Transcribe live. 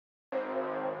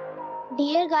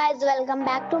Dear guys, welcome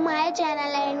back to my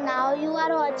channel and now you are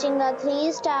watching a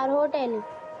 3-star hotel.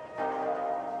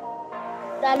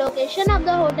 The location of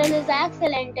the hotel is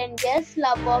excellent and guests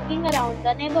love walking around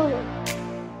the neighborhood.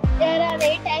 There are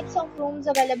 8 types of rooms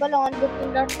available on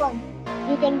booking.com.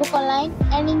 You can book online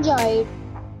and enjoy it.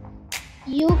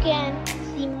 You can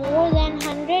see more than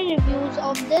 100 reviews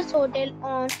of this hotel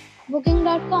on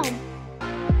booking.com.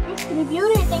 Its review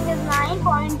rating is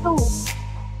 9.2.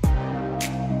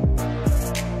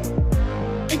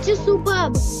 It is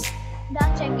superb. The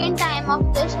check-in time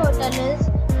of this hotel is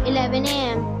 11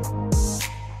 a.m.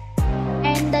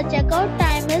 and the checkout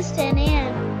time is 10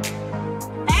 a.m.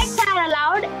 Pets are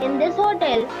allowed in this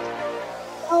hotel.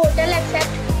 The hotel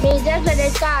accepts major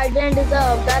credit cards and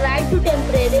reserves the right to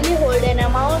temporarily hold an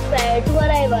amount prior to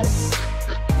arrival.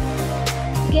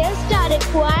 Guests are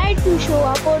required to show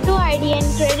a photo ID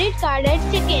and credit card at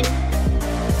check-in.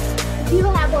 If you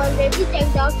have already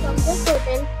checked out from this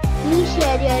hotel, please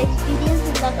share your experience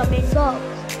in the comment box.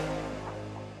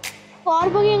 For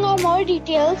booking or more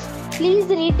details, please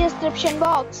read description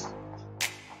box.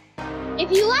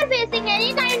 If you are facing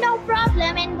any kind of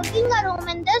problem in booking a room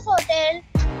in this hotel,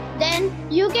 then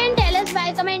you can tell us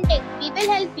by commenting. We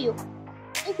will help you.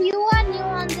 If you are new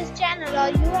on this channel or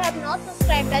you have not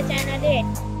subscribed our channel yet,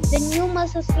 then you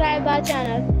must subscribe our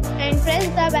channel and press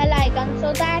the bell icon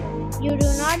so that you do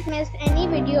not miss any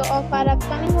video of our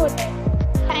upcoming hotel.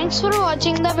 Thanks for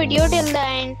watching the video till the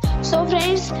end. So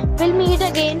friends, we'll meet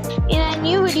again in a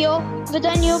new video with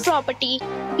a new property.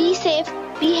 Be safe,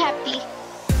 be happy.